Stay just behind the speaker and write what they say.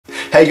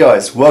Hey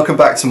guys, welcome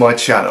back to my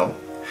channel.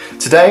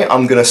 Today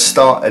I'm going to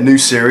start a new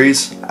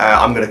series.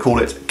 I'm going to call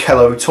it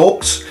Kellow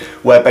Talks,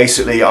 where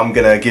basically I'm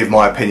going to give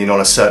my opinion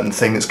on a certain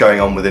thing that's going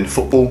on within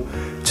football.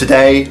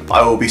 Today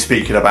I will be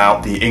speaking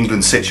about the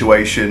England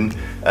situation,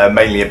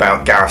 mainly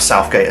about Gareth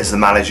Southgate as the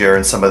manager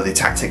and some of the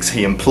tactics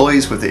he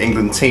employs with the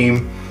England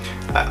team.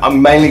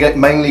 I'm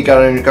mainly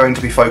going to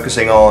be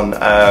focusing on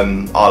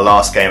our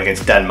last game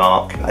against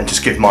Denmark and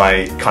just give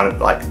my kind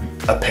of like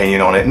opinion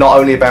on it, not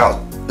only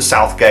about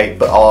Southgate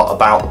but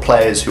about the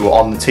players who are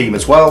on the team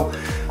as well,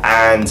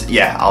 and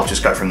yeah, I'll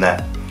just go from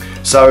there.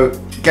 So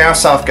Gareth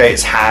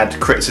Southgate's had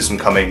criticism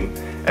coming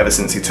ever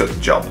since he took the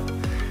job.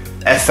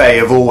 FA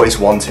have always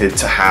wanted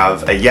to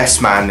have a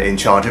yes man in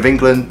charge of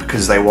England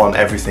because they want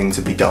everything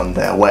to be done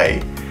their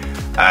way.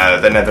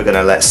 They're never going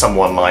to let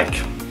someone like,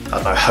 I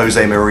don't know,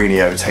 Jose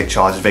Mourinho take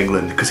charge of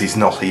England because he's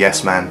not a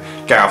yes man.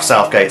 Gareth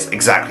Southgate's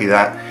exactly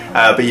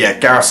that. But yeah,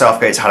 Gareth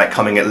Southgate's had it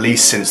coming at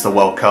least since the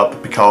World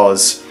Cup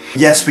because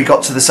yes, we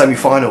got to the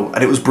semi-final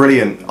and it was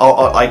brilliant.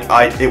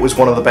 It was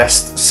one of the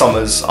best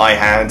summers I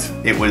had.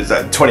 It was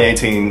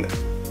 2018,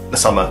 the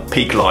summer,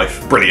 peak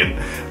life, brilliant.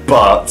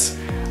 But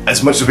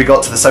as much as we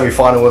got to the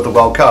semi-final of the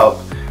World Cup,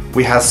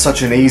 we had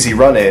such an easy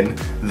run in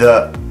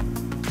that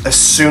as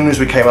soon as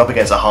we came up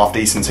against a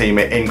half-decent team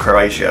in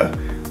Croatia,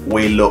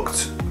 we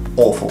looked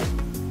awful.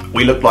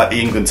 We looked like the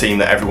England team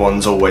that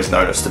everyone's always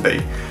known us to be.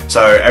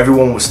 So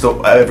everyone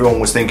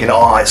was thinking,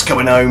 oh, it's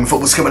coming home,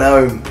 football's coming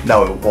home.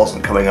 No, it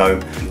wasn't coming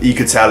home. You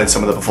could tell in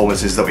some of the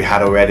performances that we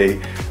had already.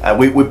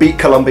 We beat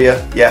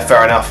Colombia, yeah,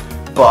 fair enough,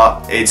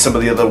 but in some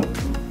of the other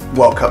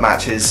World Cup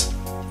matches,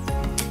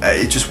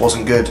 it just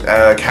wasn't good.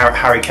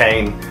 Harry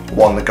Kane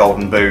won the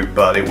Golden Boot,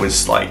 but it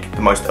was like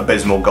the most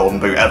abysmal Golden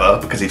Boot ever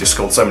because he just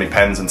scored so many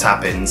pens and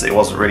tap-ins. It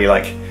wasn't really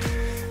like,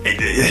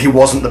 he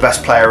wasn't the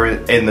best player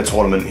in the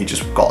tournament, he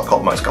just got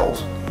the most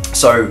goals.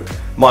 So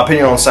my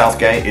opinion on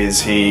Southgate is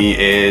he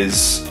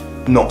is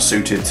not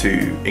suited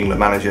to England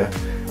manager.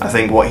 I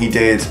think what he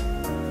did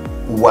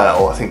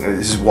well, I think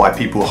this is why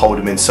people hold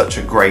him in such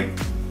a great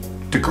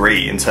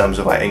degree in terms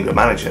of like England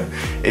manager,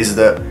 is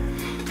that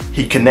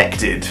he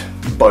connected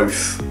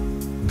both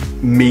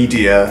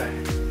media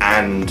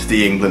and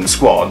the England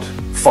squad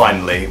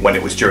finally when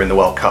it was during the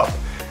World Cup.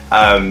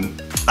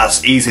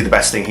 That's easily the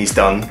best thing he's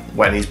done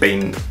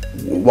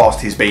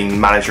whilst he's been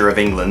manager of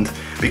England,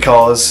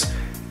 because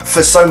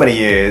for so many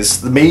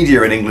years the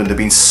media in England have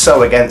been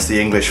so against the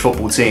English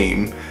football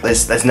team.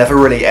 There's never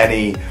really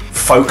any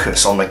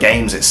focus on the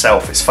games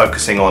itself. It's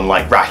focusing on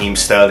like Raheem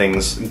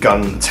Sterling's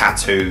gun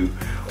tattoo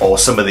or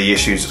some of the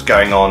issues that's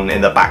going on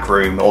in the back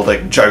room, or the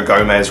Joe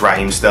Gomez,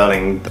 Raheem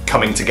Sterling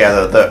coming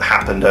together that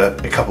happened a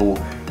couple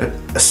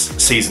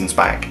seasons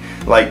back.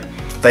 Like,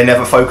 they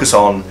never focus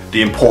on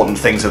the important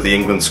things of the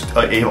England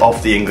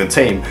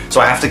team.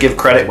 So I have to give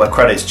credit where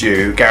credit's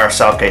due. Gareth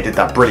Southgate did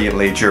that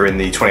brilliantly during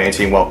the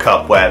 2018 World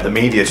Cup, where the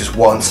media just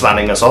weren't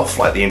slanting us off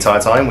like the entire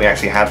time. We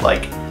actually had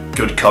like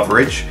good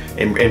coverage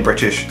in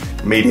British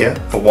media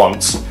for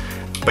once.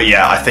 But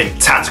yeah, I think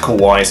tactical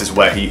wise is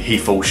where he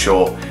falls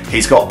short.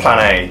 He's got plan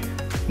A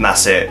and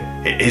that's it.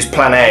 His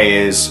plan A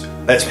is,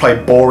 let's play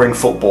boring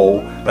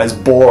football, let's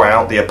bore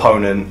out the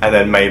opponent and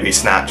then maybe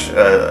snatch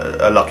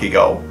a lucky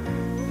goal.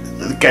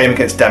 The game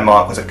against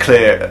Denmark was a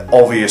clear,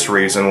 obvious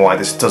reason why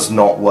this does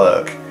not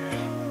work.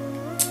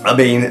 I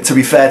mean, to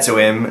be fair to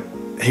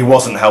him, he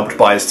wasn't helped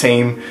by his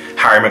team.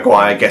 Harry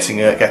Maguire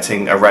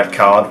getting a red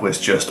card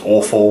was just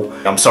awful.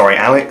 I'm sorry,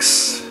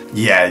 Alex.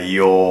 Yeah,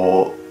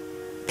 your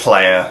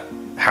player,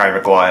 Harry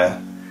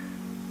Maguire,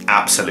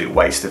 absolute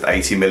waste of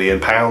 £80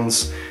 million.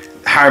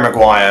 Harry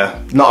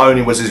Maguire, not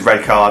only was his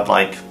red card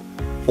like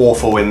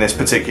awful in this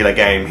particular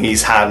game,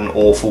 he's had an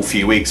awful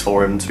few weeks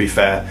for him, to be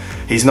fair.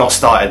 He's not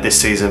started this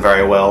season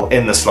very well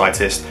in the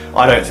slightest.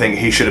 I don't think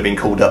he should have been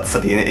called up for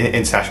the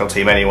international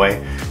team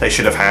anyway. They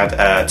should have had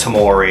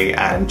Tomori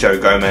and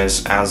Joe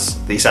Gomez as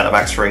the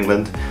centre-backs for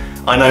England.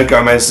 I know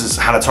Gomez has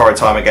had a torrid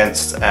time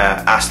against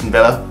Aston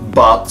Villa,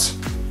 but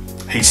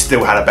he's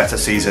still had a better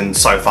season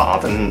so far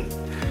than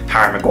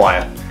Harry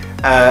Maguire.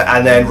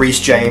 And then Reece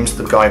James,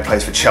 the guy who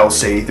plays for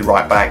Chelsea, the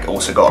right back,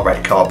 also got a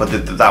red card, but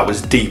that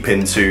was deep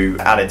into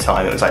added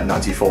time. It was like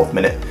 94th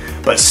minute.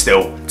 But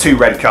still, 2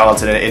 red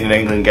cards in an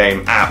England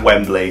game at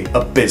Wembley.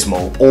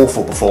 Abysmal,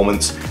 awful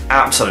performance,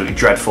 absolutely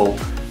dreadful.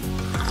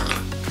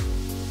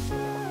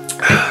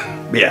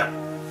 Yeah,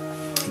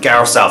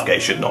 Gareth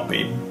Southgate should not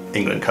be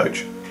England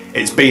coach.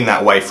 It's been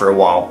that way for a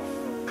while.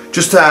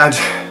 Just to add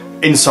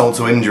insult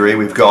to injury,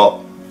 we've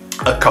got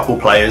a couple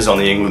players on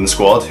the England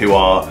squad who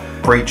are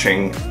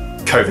breaching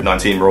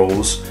COVID-19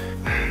 rules.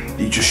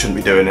 You just shouldn't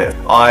be doing it.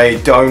 I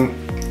don't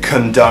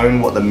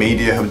condone what the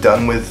media have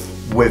done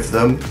with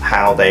them,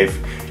 how they've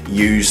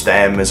used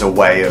them as a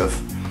way of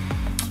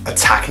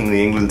attacking the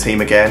England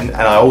team again,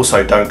 and I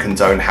also don't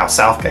condone how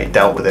Southgate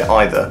dealt with it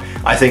either.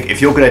 I think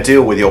if you're going to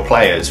deal with your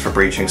players for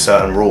breaching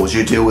certain rules,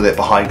 you deal with it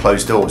behind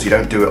closed doors. You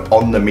don't do it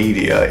on the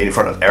media in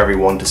front of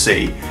everyone to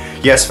see.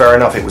 Yes, fair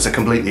enough, it was a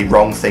completely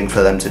wrong thing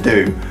for them to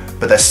do,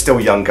 but they're still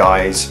young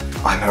guys.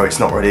 I know it's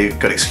not really a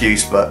good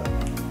excuse, but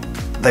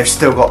they've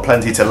still got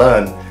plenty to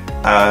learn.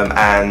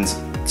 and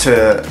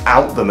to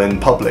out them in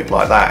public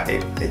like that,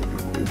 it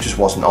just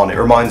wasn't on. It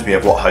reminds me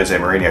of what Jose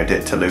Mourinho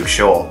did to Luke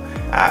Shaw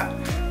at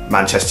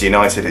Manchester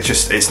United.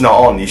 It's not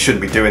on. You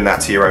shouldn't be doing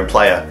that to your own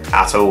player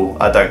at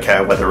all. I don't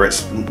care whether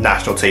it's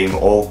national team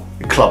or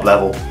club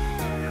level.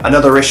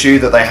 Another issue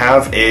that they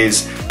have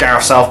is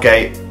Gareth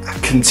Southgate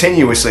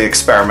continuously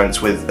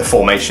experiments with the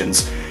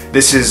formations.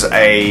 This is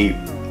a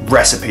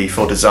recipe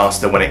for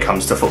disaster when it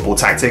comes to football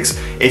tactics.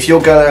 If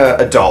you're going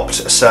to adopt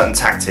a certain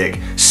tactic,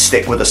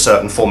 stick with a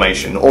certain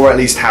formation, or at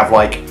least have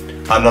like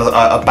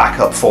a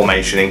backup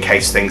formation in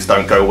case things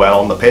don't go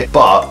well on the pitch.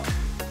 But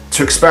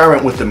to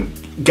experiment with them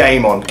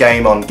game on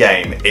game on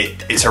game,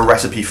 it's a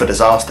recipe for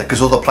disaster,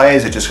 because all the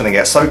players are just going to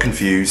get so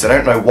confused. They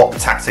don't know what the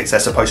tactics they're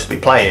supposed to be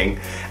playing,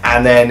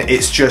 and then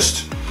it's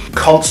just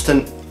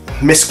constant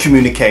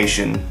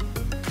miscommunication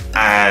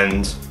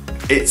and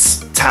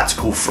it's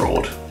tactical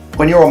fraud.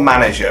 When you're a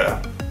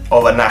manager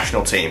of a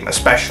national team,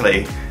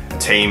 especially a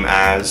team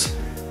as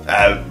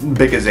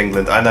big as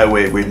England, I know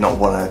we've not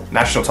won a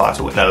national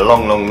title in a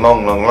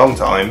long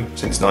time,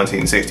 since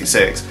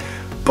 1966,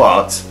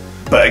 but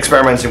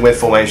experimenting with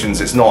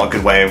formations, it's not a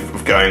good way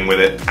of going with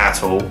it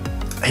at all.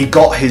 He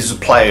got his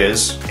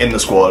players in the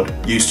squad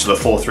used to the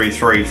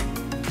 4-3-3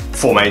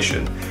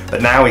 formation,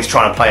 but now he's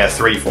trying to play a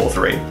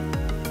 3-4-3.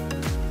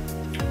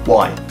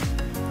 Why?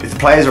 If the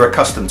players are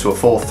accustomed to a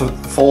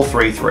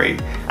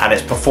 4-3-3 and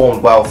it's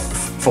performed well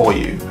for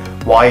you,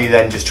 why are you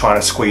then just trying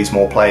to squeeze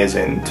more players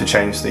in to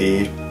change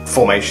the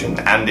formation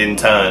and in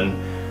turn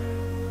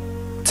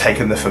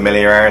taking the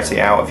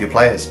familiarity out of your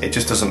players? It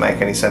just doesn't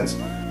make any sense.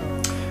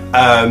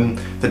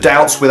 The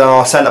doubts with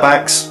our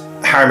centre-backs,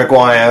 Harry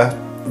Maguire,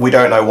 we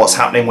don't know what's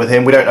happening with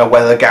him. We don't know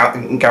whether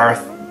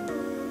Gareth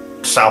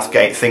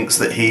Southgate thinks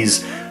that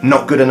he's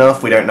not good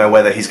enough. We don't know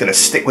whether he's going to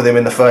stick with him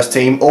in the first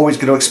team or he's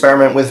going to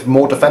experiment with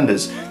more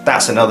defenders.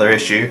 That's another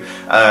issue.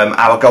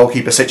 Our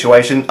goalkeeper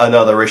situation,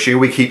 another issue.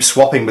 We keep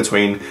swapping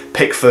between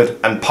Pickford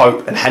and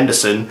Pope and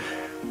Henderson.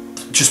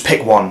 Just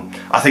pick one.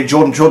 I think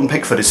Jordan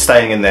Pickford is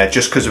staying in there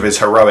just because of his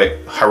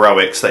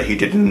heroics that he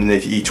did in the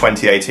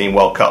 2018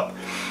 World Cup.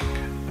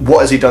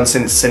 What has he done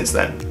since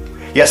then?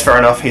 Yes, fair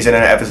enough, he's in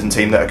an Everton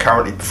team that are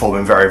currently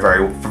performing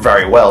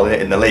very well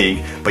in the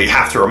league, but you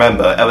have to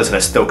remember Everton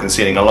are still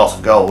conceding a lot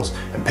of goals,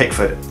 and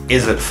Pickford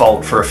is at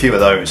fault for a few of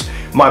those.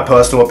 My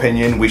personal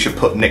opinion, we should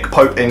put Nick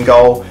Pope in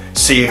goal,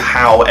 see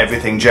how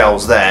everything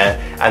gels there,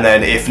 and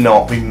then if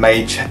not, we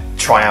may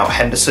try out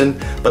Henderson.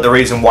 But the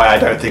reason why I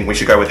don't think we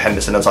should go with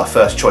Henderson as our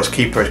first choice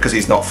keeper is because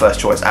he's not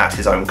first choice at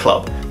his own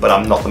club. But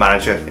I'm not the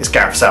manager, it's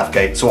Gareth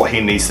Southgate, so what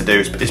he needs to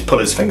do is pull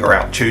his finger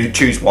out,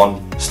 choose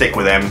one, stick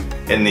with him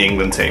in the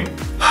England team.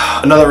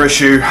 Another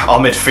issue, our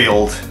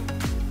midfield.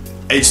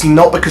 It's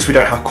not because we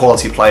don't have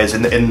quality players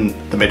in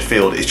the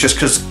midfield, it's just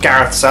because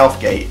Gareth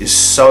Southgate is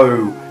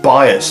so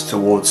biased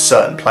towards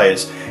certain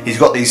players. He's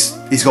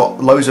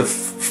got loads of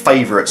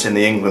favourites in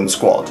the England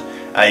squad.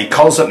 He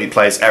constantly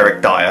plays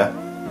Eric Dyer.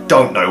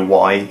 Don't know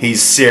why.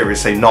 He's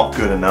seriously not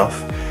good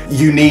enough.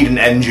 You need an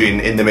engine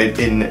in the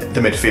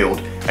midfield,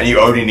 and you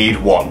only need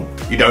one.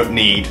 You don't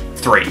need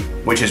three,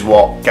 which is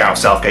what Gareth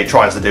Southgate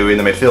tries to do in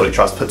the midfield. He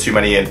tries to put too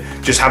many in.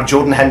 Just have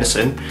Jordan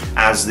Henderson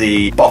as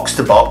the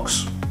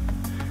box-to-box.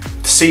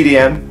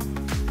 CDM,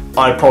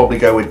 I'd probably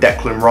go with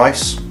Declan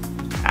Rice,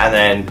 and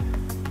then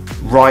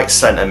right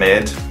centre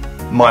mid,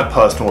 my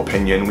personal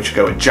opinion, we should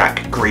go with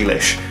Jack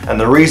Grealish. And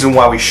the reason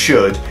why we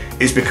should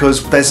is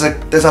because there's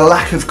a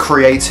lack of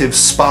creative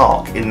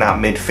spark in that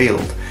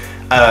midfield.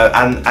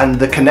 And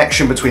the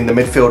connection between the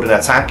midfield and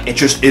attack, it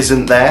just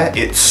isn't there.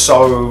 It's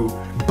so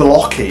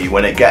blocky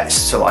when it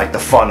gets to like the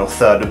final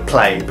third of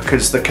play,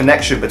 because the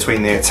connection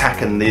between the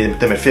attack and the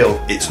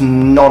midfield, it's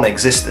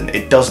non-existent.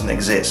 It doesn't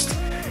exist.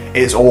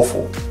 It's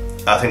awful.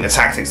 I think the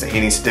tactics that he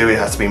needs to do, it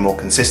has to be more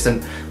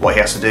consistent. What he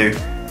has to do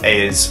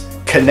is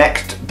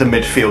connect the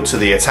midfield to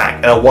the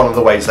attack, and one of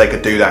the ways they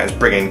could do that is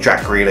bringing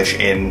Jack Grealish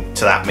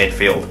into that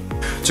midfield.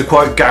 To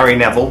quote Gary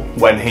Neville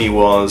when he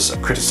was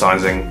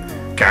criticising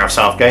Gareth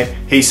Southgate,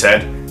 he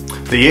said,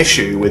 "The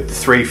issue with the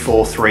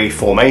 3-4-3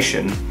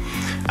 formation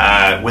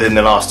within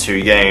the last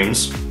 2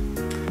 games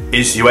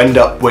is you end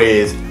up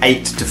with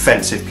 8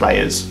 defensive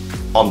players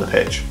on the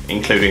pitch,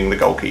 including the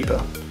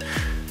goalkeeper."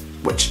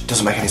 Which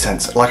doesn't make any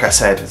sense. Like I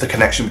said, the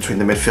connection between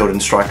the midfield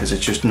and strikers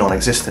is just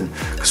non-existent,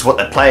 because what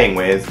they're playing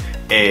with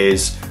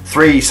is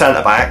 3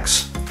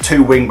 centre-backs,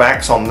 2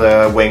 wing-backs on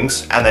the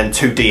wings, and then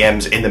 2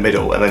 DMs in the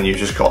middle, and then you've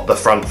just got the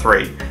front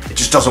 3. It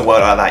just doesn't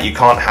work like that. You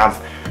can't have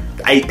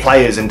 8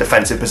 players in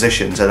defensive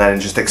positions and then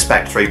just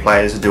expect 3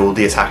 players to do all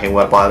the attacking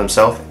work by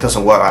themselves. It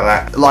doesn't work like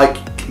that.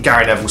 Like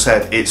Gary Neville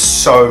said, it's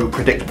so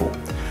predictable.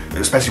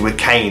 Especially with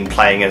Kane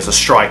playing as a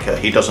striker,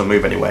 he doesn't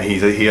move anywhere. He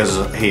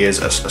is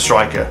a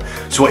striker.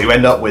 So what you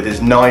end up with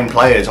is 9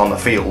 players on the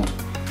field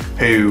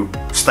who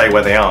stay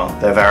where they are.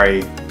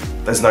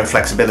 There's no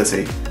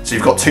flexibility. So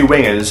you've got 2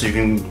 wingers who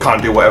can kind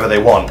of do whatever they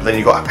want. But then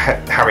you've got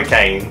Harry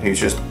Kane, who's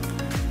just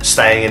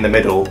staying in the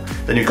middle.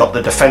 Then you've got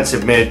the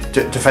defensive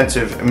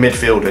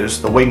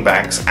midfielders, the wing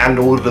backs, and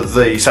all of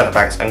the centre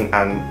backs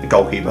and the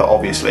goalkeeper,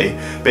 obviously,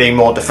 being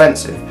more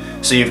defensive.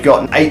 So you've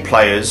got 8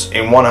 players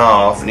in one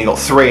half and you've got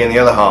 3 in the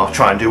other half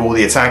trying to do all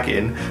the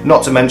attacking,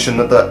 not to mention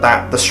that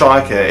the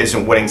striker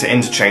isn't willing to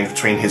interchange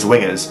between his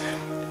wingers.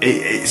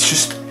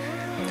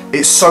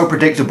 It's so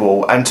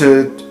predictable, and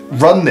to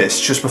run this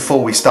just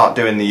before we start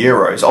doing the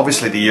Euros.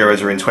 Obviously the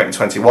Euros are in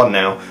 2021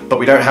 now, but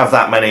we don't have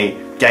that many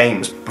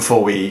games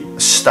before we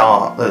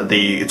start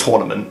the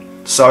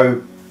tournament.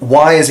 So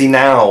why is he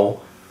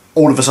now,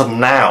 all of a sudden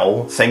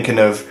now, thinking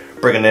of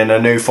bringing in a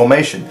new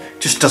formation?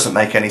 Just doesn't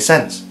make any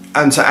sense.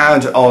 And to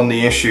add on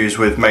the issues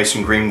with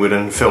Mason Greenwood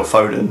and Phil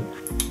Foden,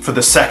 for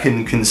the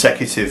second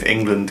consecutive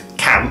England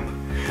camp,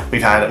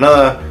 we've had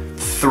another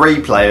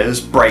 3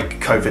 players break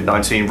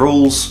COVID-19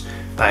 rules.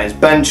 That is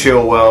Ben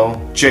Chilwell,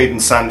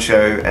 Jadon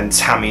Sancho and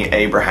Tammy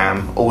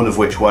Abraham, all of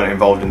which weren't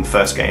involved in the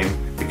first game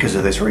because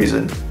of this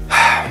reason.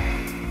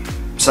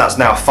 So that's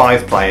now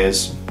 5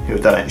 players who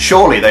have done it.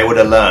 Surely they would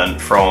have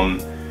learned from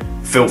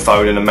Phil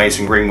Foden and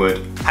Mason Greenwood,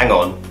 hang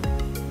on,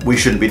 we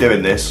shouldn't be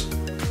doing this,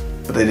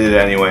 but they did it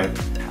anyway.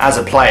 As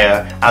a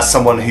player, as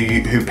someone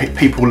who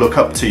people look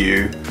up to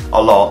you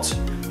a lot,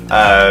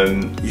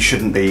 you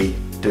shouldn't be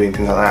doing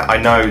things like that. I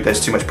know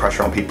there's too much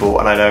pressure on people,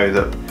 and I know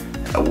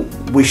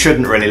that we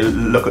shouldn't really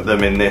look at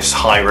them in this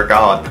high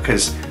regard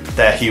because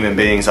they're human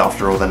beings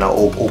after all, they're not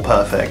all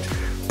perfect.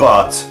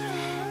 But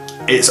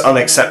it's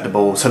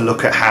unacceptable to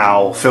look at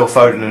how Phil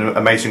Foden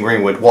and Mason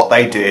Greenwood, what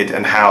they did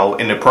and how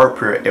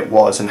inappropriate it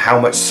was and how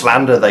much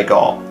slander they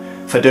got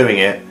for doing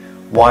it.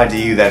 Why do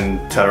you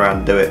then turn around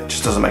and do it? It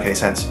just doesn't make any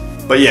sense.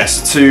 But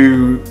yes,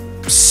 to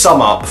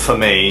sum up for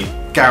me,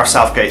 Gareth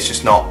Southgate's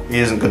just not, he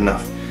isn't good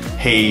enough.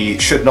 He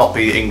should not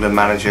be the England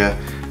manager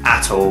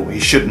at all. He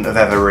shouldn't have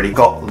ever really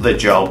got the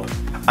job.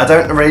 I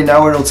don't really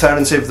know an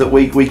alternative that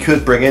we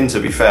could bring in, to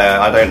be fair.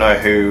 I don't know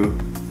who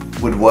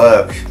would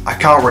work. I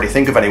can't really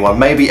think of anyone.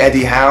 Maybe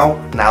Eddie Howe,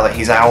 now that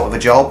he's out of a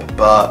job,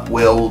 but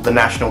will the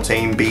national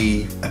team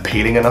be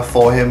appealing enough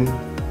for him?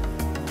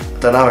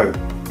 Don't know.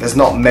 There's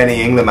not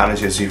many England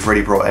managers who've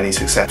really brought any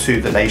success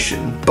to the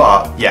nation.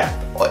 But yeah,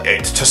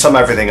 to sum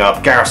everything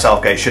up, Gareth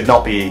Southgate should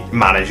not be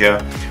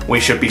manager. We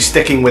should be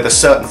sticking with a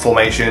certain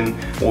formation,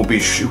 or we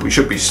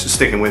should be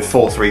sticking with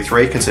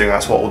 4-3-3, considering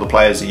that's what all the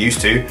players are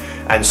used to,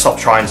 and stop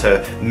trying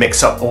to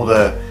mix up all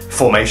the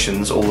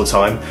formations all the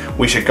time.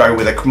 We should go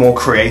with a more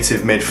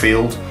creative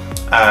midfield,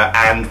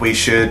 and we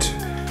should,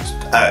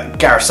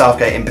 Gareth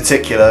Southgate in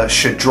particular,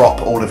 should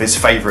drop all of his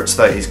favourites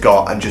that he's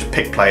got and just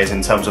pick players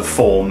in terms of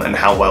form and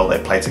how well they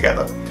play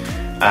together.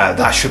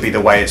 That should be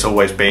the way it's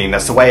always been.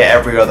 That's the way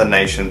every other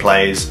nation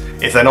plays.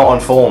 If they're not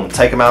on form,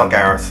 take them out,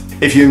 Gareth.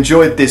 If you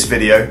enjoyed this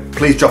video,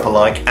 please drop a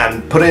like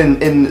and put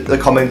in the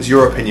comments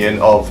your opinion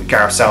of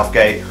Gareth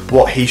Southgate,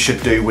 what he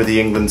should do with the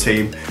England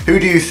team. Who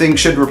do you think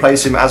should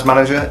replace him as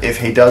manager if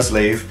he does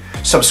leave?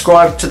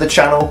 Subscribe to the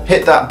channel,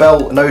 hit that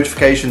bell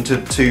notification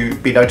to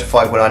be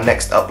notified when I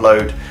next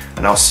upload,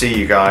 and I'll see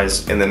you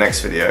guys in the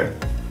next video.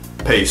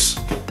 Peace.